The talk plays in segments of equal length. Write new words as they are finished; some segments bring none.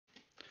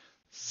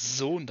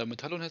So, und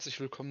damit hallo und herzlich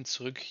willkommen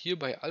zurück hier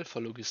bei Alpha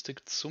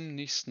Logistik zum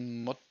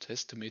nächsten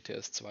Mod-Test im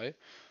ETS 2.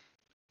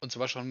 Und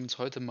zwar schauen wir uns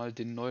heute mal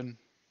den neuen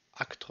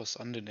Actros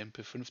an, den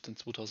MP5, den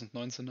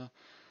 2019er,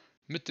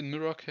 mit den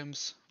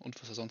Mirrorcams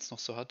und was er sonst noch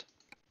so hat.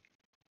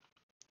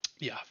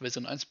 Ja,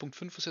 Version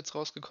 1.5 ist jetzt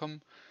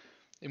rausgekommen.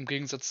 Im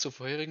Gegensatz zur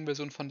vorherigen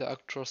Version von der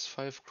Actros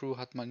 5 Crew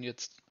hat man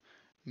jetzt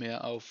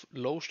mehr auf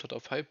Low statt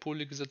auf High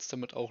Poly gesetzt,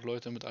 damit auch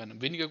Leute mit einem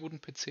weniger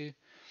guten PC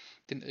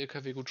den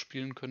LKW gut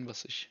spielen können,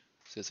 was ich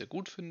sehr, sehr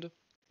gut finde.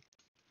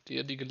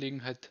 Die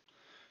Gelegenheit,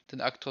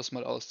 den Actros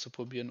mal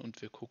auszuprobieren,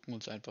 und wir gucken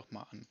uns einfach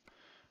mal an,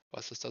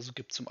 was es da so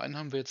gibt. Zum einen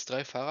haben wir jetzt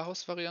 3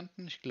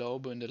 Fahrerhaus-Varianten. Ich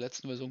glaube, in der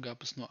letzten Version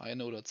gab es nur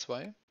eine oder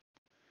zwei.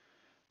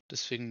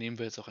 Deswegen nehmen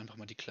wir jetzt auch einfach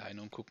mal die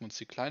kleine und gucken uns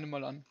die kleine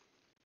mal an.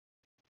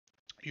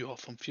 Ja,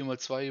 vom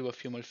 4x2 über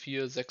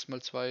 4x4,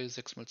 6x2,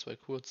 6x2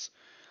 kurz.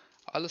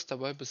 Alles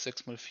dabei bis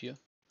 6x4.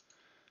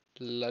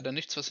 Leider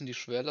nichts, was in die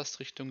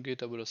Schwerlastrichtung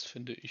geht, aber das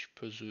finde ich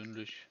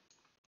persönlich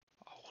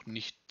auch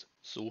nicht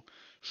so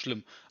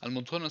schlimm. An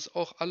Motoren ist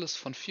auch alles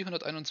von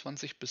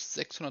 421 bis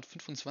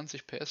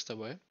 625 PS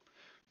dabei.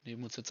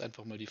 Nehmen uns jetzt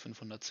einfach mal die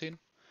 510.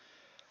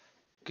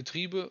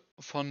 Getriebe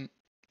von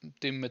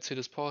dem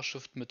Mercedes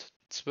PowerShift mit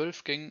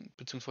 12 Gängen,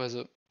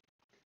 beziehungsweise,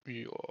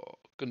 ja,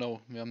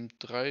 genau, wir haben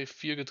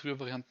 4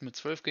 Getriebevarianten mit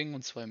 12 Gängen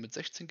und 2 mit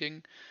 16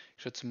 Gängen.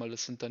 Ich schätze mal,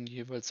 das sind dann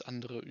jeweils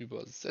andere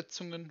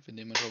Übersetzungen. Wir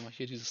nehmen einfach mal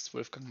hier dieses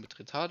 12-Gang mit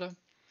Retarder.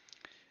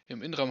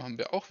 Im Innenraum haben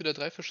wir auch wieder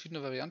 3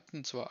 verschiedene Varianten,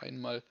 und zwar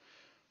einmal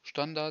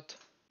Standard,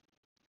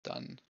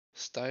 dann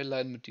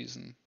Styline mit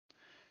diesen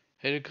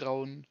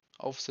hellgrauen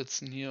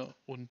Aufsätzen hier,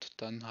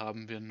 und dann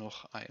haben wir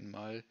noch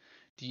einmal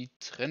die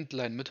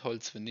Trendline mit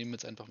Holz. Wir nehmen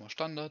jetzt einfach mal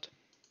Standard,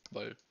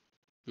 weil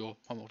ja,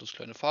 haben auch das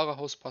kleine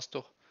Fahrerhaus, passt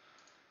doch.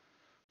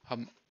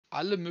 Haben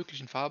alle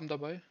möglichen Farben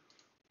dabei.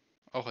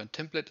 Auch ein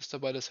Template ist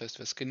dabei, das heißt,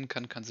 wer skinnen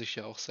kann, kann sich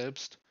ja auch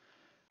selbst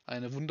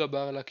eine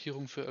wunderbare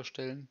Lackierung für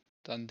erstellen.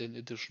 Dann den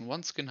Edition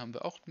One Skin haben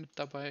wir auch mit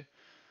dabei.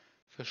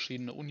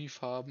 Verschiedene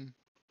Unifarben.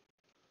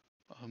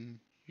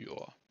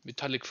 Ja,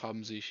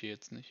 Metallic-Farben sehe ich hier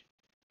jetzt nicht.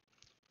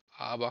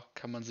 Aber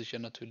kann man sich ja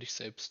natürlich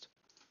selbst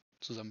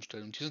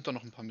zusammenstellen. Und hier sind doch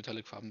noch ein paar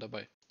Metallic-Farben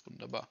dabei.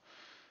 Wunderbar.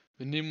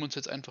 Wir nehmen uns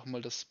jetzt einfach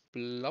mal das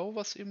Blau,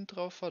 was eben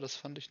drauf war. Das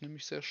fand ich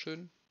nämlich sehr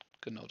schön.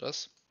 Genau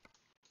das.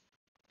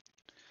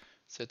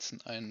 Setzen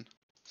einen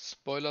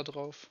Spoiler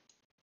drauf.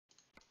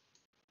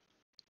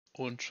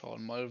 Und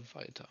schauen mal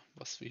weiter,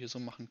 was wir hier so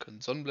machen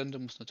können. Sonnenblende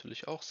muss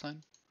natürlich auch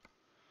sein.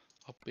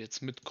 Ob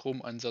jetzt mit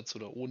Chromeinsatz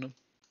oder ohne.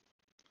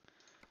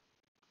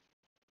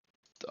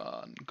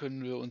 Dann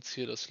können wir uns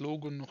hier das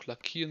Logo noch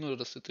lackieren oder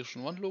das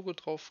Edition One Logo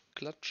drauf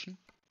klatschen,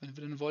 wenn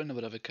wir denn wollen.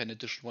 Aber da wir keine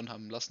Edition One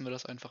haben, lassen wir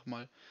das einfach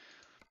mal.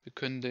 Wir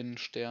können den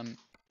Stern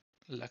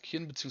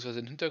lackieren, beziehungsweise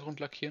den Hintergrund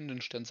lackieren,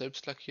 den Stern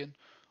selbst lackieren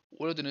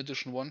oder den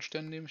Edition One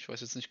Stern nehmen. Ich weiß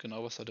jetzt nicht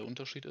genau, was da der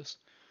Unterschied ist.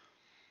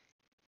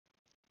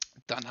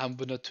 Dann haben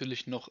wir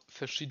natürlich noch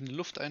verschiedene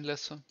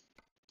Lufteinlässe.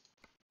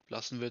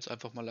 Lassen wir jetzt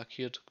einfach mal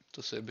lackiert.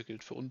 Dasselbe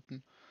gilt für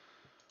unten.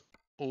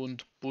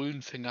 Und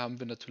Bullenfänger haben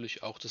wir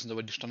natürlich auch. Das sind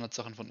aber die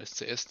Standardsachen von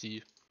SCS,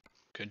 die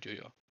kennt ihr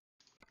ja.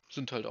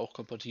 Sind halt auch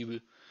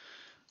kompatibel,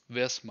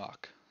 wer es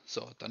mag.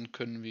 So, dann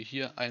können wir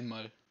hier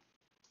einmal.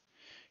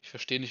 Ich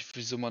verstehe nicht,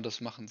 wieso man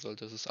das machen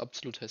sollte. Das ist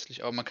absolut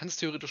hässlich. Aber man kann es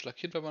theoretisch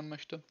lackieren, wenn man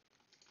möchte.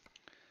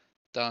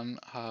 Dann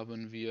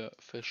haben wir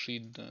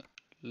verschiedene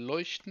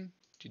Leuchten.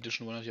 Die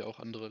Edition One hat ja auch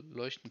andere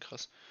Leuchten,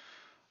 krass.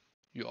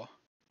 Ja,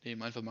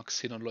 nehmen einfach mal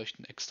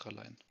Xenon-Leuchten extra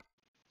Line.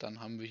 Dann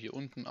haben wir hier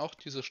unten auch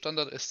diese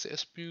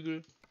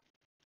Standard-SCS-Bügel.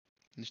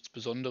 Nichts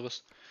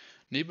Besonderes.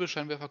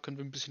 Nebelscheinwerfer können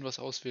wir ein bisschen was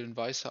auswählen.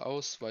 Weißer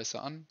aus,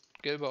 weißer an,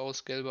 gelber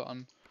aus, gelber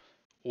an.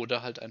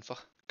 Oder halt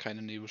einfach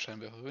keine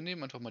Nebelscheinwerfer. Wir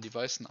nehmen einfach mal die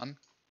weißen an,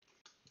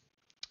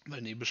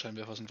 weil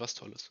Nebelscheinwerfer sind was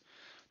Tolles.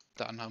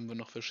 Dann haben wir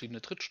noch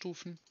verschiedene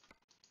Trittstufen.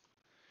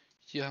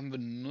 Hier haben wir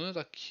nur eine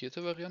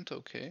lackierte Variante,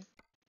 okay.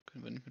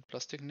 Können wir nicht mit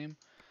Plastik nehmen.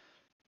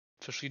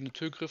 Verschiedene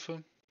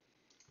Türgriffe.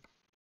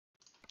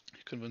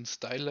 Hier können wir ein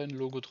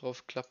Styline-Logo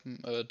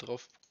draufkleben,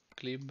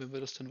 wenn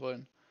wir das denn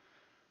wollen.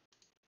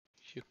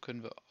 Hier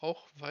können wir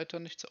auch weiter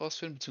nichts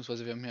auswählen,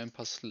 beziehungsweise wir haben hier ein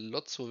paar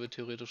Slots, wo wir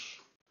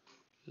theoretisch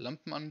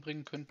Lampen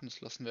anbringen könnten.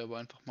 Das lassen wir aber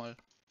einfach mal.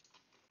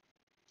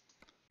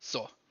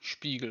 So,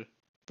 Spiegel.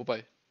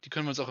 Wobei, die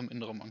können wir uns auch im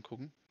Innenraum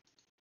angucken.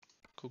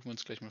 Gucken wir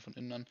uns gleich mal von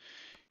innen an.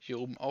 Hier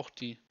oben auch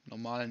die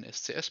normalen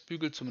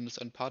SCS-Bügel,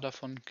 zumindest ein paar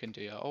davon, kennt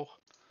ihr ja auch.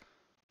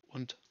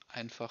 Und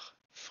einfach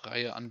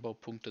freie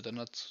Anbaupunkte. Dann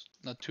hat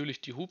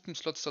natürlich die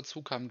Hupenslots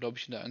dazu, kamen glaube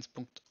ich in der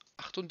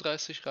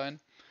 1.38 rein.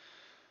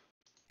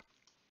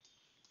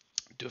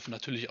 Dürfen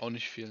natürlich auch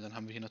nicht fehlen. Dann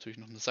haben wir hier natürlich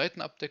noch eine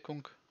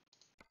Seitenabdeckung,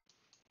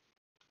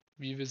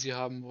 wie wir sie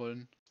haben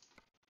wollen.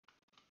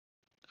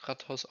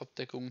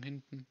 Rathausabdeckung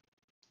hinten.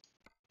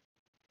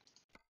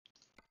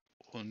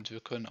 Und wir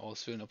können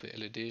auswählen, ob wir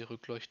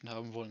LED-Rückleuchten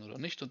haben wollen oder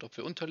nicht und ob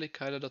wir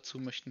Unterlegkeile dazu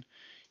möchten.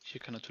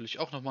 Hier kann natürlich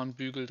auch nochmal ein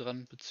Bügel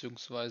dran,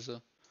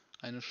 beziehungsweise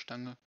eine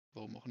Stange,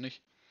 warum auch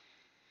nicht.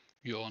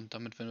 Ja, und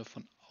damit wären wir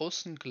von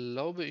außen,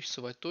 glaube ich,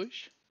 soweit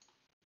durch.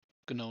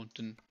 Genau,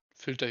 den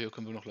Filter hier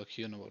können wir noch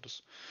lackieren, aber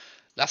das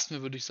lassen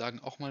wir, würde ich sagen,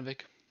 auch mal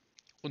weg.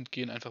 und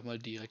gehen einfach mal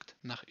direkt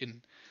nach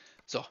innen.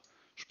 So,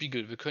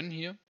 Spiegel. Wir können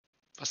hier,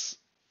 was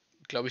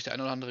glaube ich der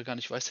eine oder andere gar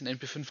nicht weiß, den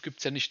MP5 gibt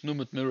es ja nicht nur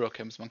mit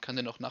Mirrorcams. Man kann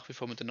den auch nach wie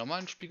vor mit den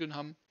normalen Spiegeln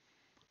haben.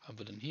 Haben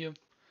wir dann hier.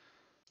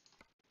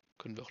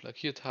 Können wir auch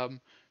lackiert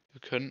haben.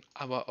 Wir können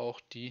aber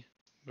auch die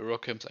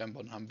Mirrorcams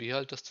einbauen. Haben wir hier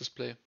halt das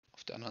Display.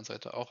 Auf der anderen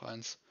Seite auch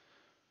eins.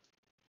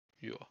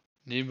 Ja,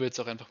 nehmen wir jetzt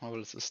auch einfach mal,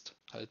 weil es ist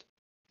halt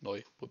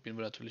neu. Probieren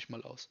wir natürlich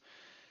mal aus.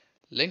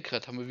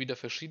 Lenkrad haben wir wieder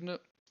verschiedene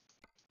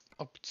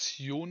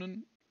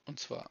Optionen. Und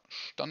zwar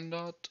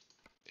Standard,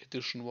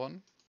 Edition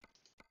One.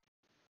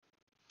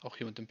 Auch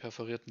hier mit dem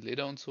perforierten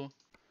Leder und so.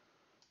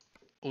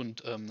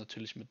 Und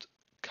natürlich mit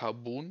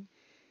Carbon.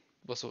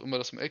 Was auch immer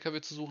das im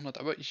LKW zu suchen hat.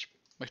 Aber ich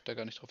möchte da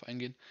gar nicht drauf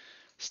eingehen.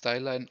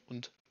 Styline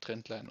und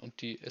Trendline.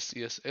 Und die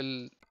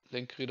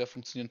SISL-Lenkräder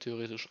funktionieren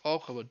theoretisch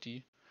auch, aber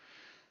die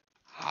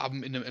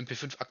haben in einem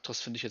MP5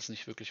 Actros, finde ich, jetzt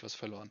nicht wirklich was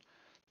verloren.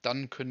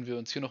 Dann können wir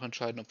uns hier noch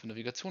entscheiden, ob wir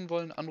Navigation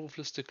wollen,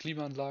 Anrufliste,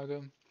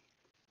 Klimaanlage.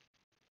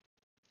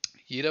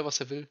 Jeder, was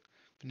er will.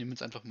 Wir nehmen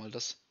jetzt einfach mal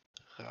das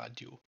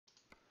Radio.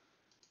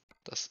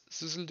 Das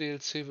Sizzle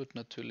DLC wird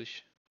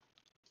natürlich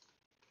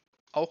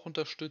auch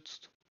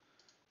unterstützt.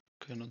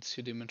 Können uns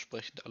hier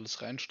dementsprechend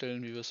alles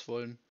reinstellen, wie wir es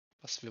wollen,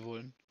 was wir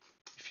wollen,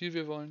 wie viel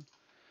wir wollen.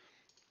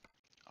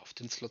 Auf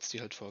den Slots,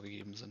 die halt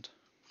vorgegeben sind.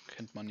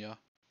 Kennt man ja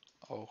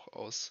auch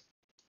aus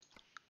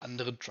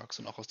anderen Trucks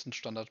und auch aus den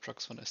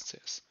Standard-Trucks von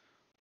SCS.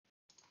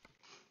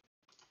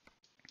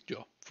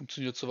 Ja,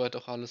 funktioniert soweit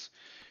auch alles.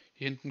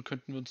 Hier hinten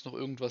könnten wir uns noch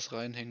irgendwas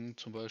reinhängen,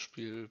 zum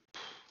Beispiel,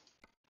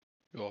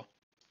 ja,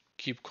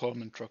 Keep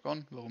Calm and Truck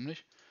On, warum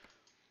nicht?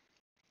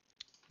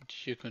 Und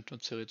hier könnten wir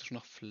uns theoretisch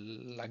noch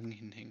Flaggen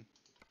hinhängen.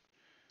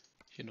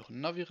 Hier noch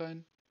ein Navi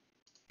rein.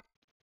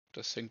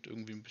 Das hängt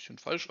irgendwie ein bisschen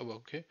falsch, aber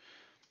okay.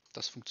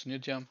 Das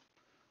funktioniert ja.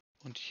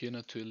 Und hier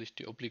natürlich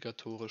die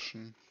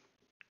obligatorischen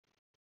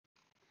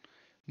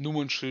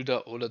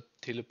Nummernschilder oder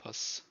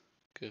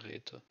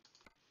Telepass-Geräte.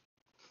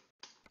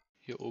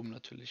 Hier oben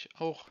natürlich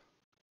auch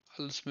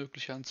alles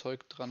mögliche an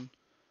Zeug dran.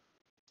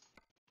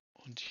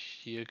 Und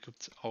hier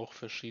gibt es auch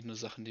verschiedene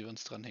Sachen, die wir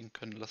uns dranhängen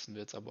können. Lassen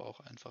wir jetzt aber auch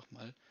einfach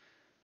mal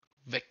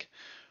weg.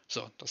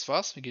 So, das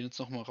war's. Wir gehen jetzt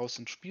nochmal raus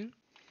ins Spiel.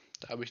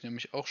 Da habe ich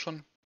nämlich auch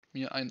schon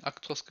mir einen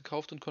Actros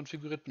gekauft und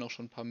konfiguriert. Bin auch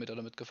schon ein paar Meter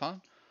damit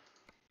gefahren.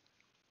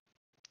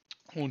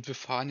 Und wir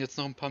fahren jetzt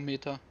noch ein paar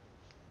Meter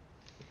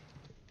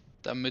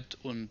damit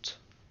und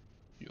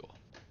ja.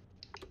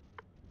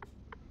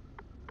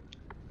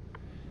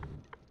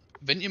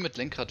 Wenn ihr mit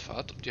Lenkrad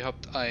fahrt und ihr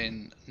habt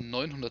ein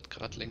 900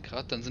 Grad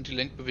Lenkrad, dann sind die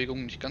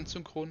Lenkbewegungen nicht ganz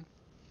synchron.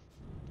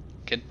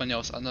 Kennt man ja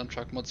aus anderen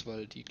Truck-Mods,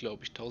 weil die,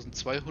 glaube ich,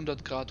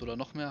 1200 Grad oder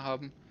noch mehr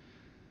haben.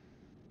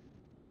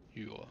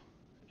 Ja,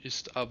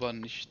 ist aber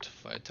nicht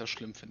weiter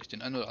schlimm, finde ich.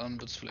 Den einen oder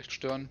anderen wird es vielleicht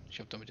stören. Ich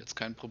habe damit jetzt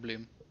kein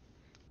Problem.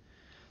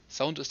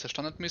 Sound ist der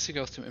standardmäßige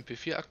aus dem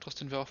MP4 Actros,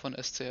 den wir auch von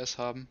SCS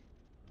haben.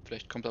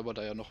 Vielleicht kommt aber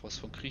da ja noch was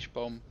von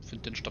Kriechbaum.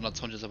 Finde den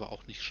Standard-Sound jetzt aber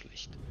auch nicht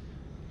schlecht.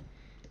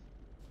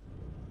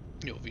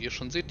 Ja, wie ihr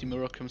schon seht, die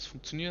Mirrorcams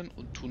funktionieren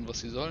und tun, was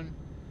sie sollen.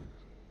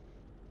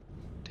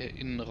 Der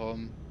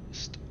Innenraum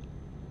ist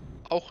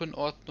auch in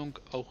Ordnung.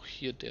 Auch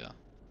hier der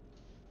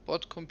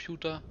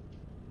Bordcomputer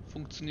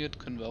funktioniert.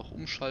 Können wir auch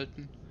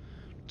umschalten.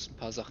 Uns ein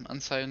paar Sachen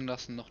anzeigen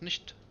lassen. Noch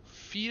nicht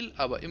viel,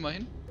 aber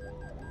immerhin.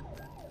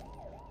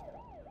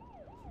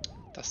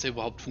 Dass der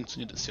überhaupt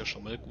funktioniert, ist ja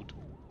schon mal gut.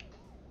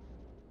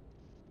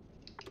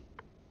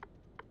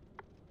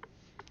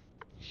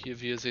 Hier,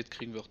 wie ihr seht,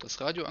 kriegen wir auch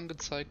das Radio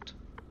angezeigt.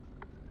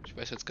 Ich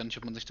weiß jetzt gar nicht,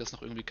 ob man sich das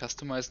noch irgendwie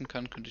customizen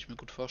kann. Könnte ich mir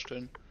gut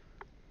vorstellen.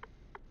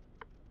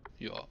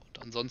 Ja, und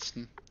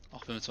ansonsten,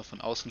 auch wenn wir jetzt mal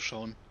von außen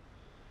schauen,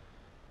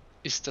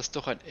 ist das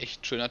doch ein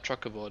echt schöner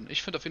Truck geworden.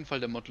 Ich finde auf jeden Fall,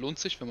 der Mod lohnt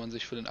sich, wenn man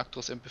sich für den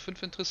Actros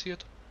MP5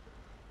 interessiert.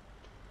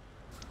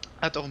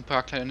 Hat auch ein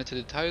paar kleine nette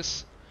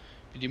Details,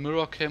 wie die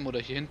Mirrorcam oder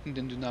hier hinten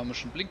den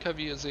dynamischen Blinker,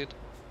 wie ihr seht.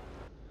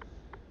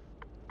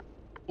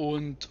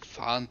 Und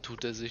fahren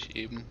tut er sich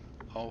eben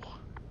auch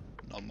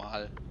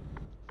normal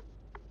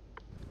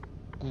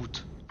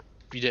gut.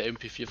 Wie der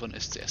MP4 von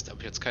SCS. Da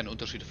habe ich jetzt keine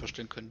Unterschiede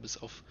feststellen können, bis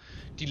auf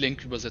die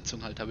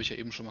Lenkübersetzung halt, habe ich ja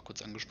eben schon mal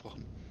kurz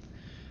angesprochen.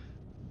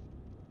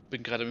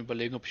 Bin gerade am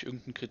Überlegen, ob ich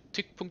irgendeinen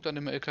Kritikpunkt an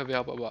dem LKW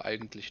habe, aber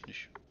eigentlich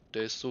nicht.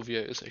 Der ist so wie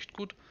er ist echt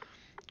gut.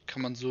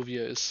 Kann man so wie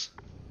er ist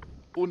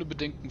ohne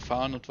Bedenken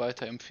fahren und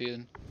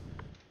weiterempfehlen.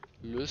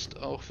 Löst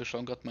auch, wir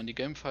schauen gerade mal in die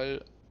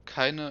Gamefile,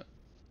 keine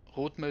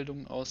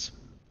Rotmeldungen aus.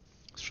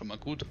 Ist schon mal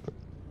gut.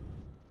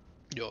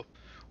 Ja,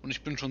 und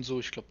ich bin schon so,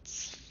 ich glaube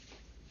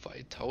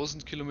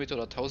 2000 Kilometer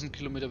oder 1000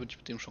 Kilometer bin ich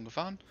mit dem schon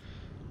gefahren.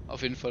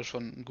 Auf jeden Fall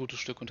schon ein gutes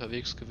Stück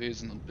unterwegs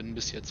gewesen und bin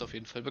bis jetzt auf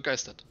jeden Fall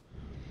begeistert.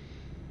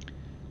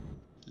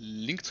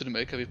 Link zu dem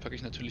LKW packe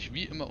ich natürlich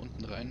wie immer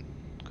unten rein.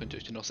 Könnt ihr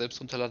euch den auch selbst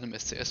runterladen. Im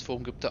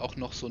SCS-Forum gibt da auch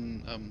noch so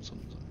eine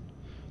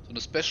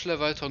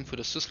Special-Erweiterung für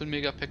das Sysl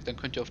Megapack. Dann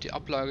könnt ihr auf die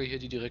Ablage hier,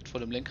 die direkt vor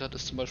dem Lenkrad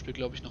ist, zum Beispiel,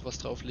 glaube ich, noch was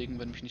drauflegen,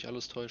 wenn mich nicht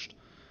alles täuscht.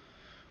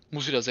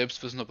 Muss jeder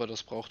selbst wissen, ob er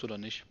das braucht oder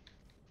nicht.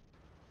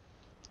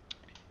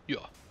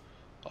 Ja,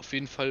 auf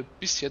jeden Fall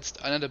bis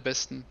jetzt einer der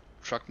besten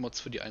Truck-Mods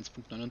für die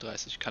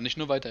 1.39. Kann ich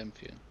nur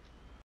weiterempfehlen.